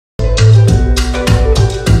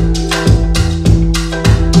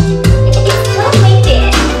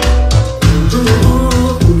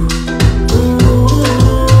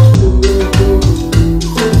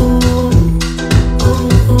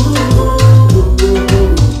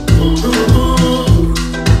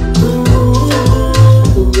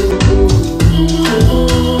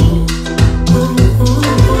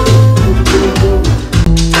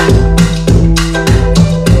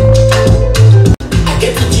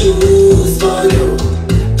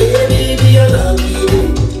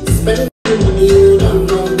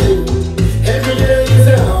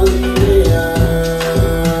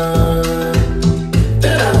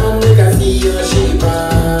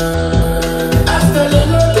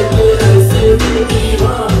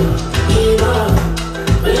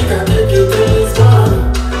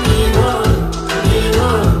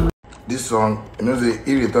man, you know, say, if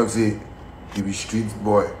you talk, say, you be street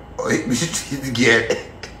boy, or you be street girl,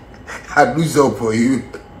 I do so for you.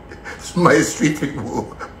 My street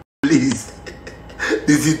people, please,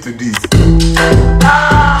 listen to this.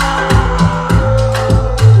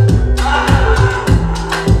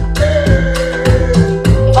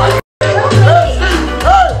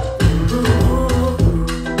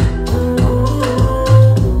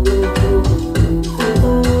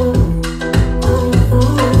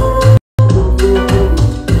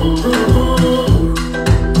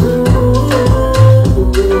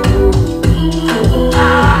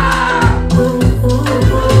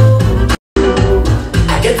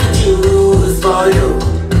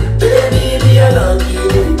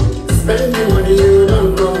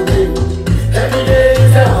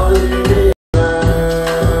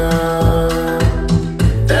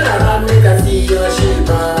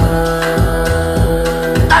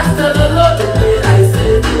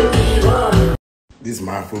 This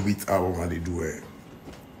man for beat album and they do it.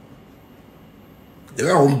 They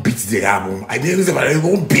won't beat the album. I didn't say they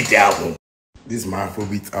won't beat the album. This man for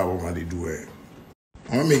beat album and they do it.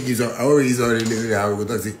 I want to make you I already saw the album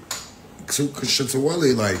because so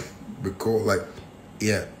Wale like record like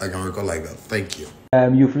yeah, I can record like that. Thank you.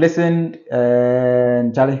 You've listened,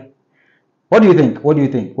 Charlie. What do you think? What do you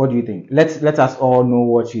think? What do you think? Let us all know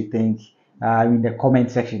what you think in the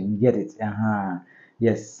comment section. You get it?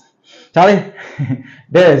 Yes. Charlie,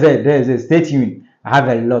 there is it. Stay tuned. I have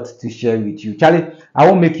a lot to share with you. Charlie, I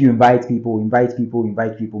won't make you invite people,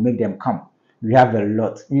 make them come. We have a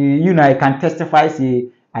lot. You know, I can testify, say,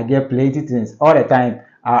 I get plenty things all the time.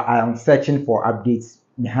 I'm searching for updates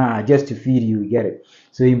just to feed you, get it?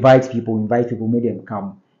 So invite people, make them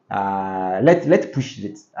come. Let's push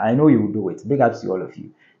it. I know you will do it. Big ups to all of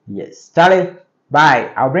you. Yes. Charlie,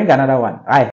 bye. I'll bring another one. Bye.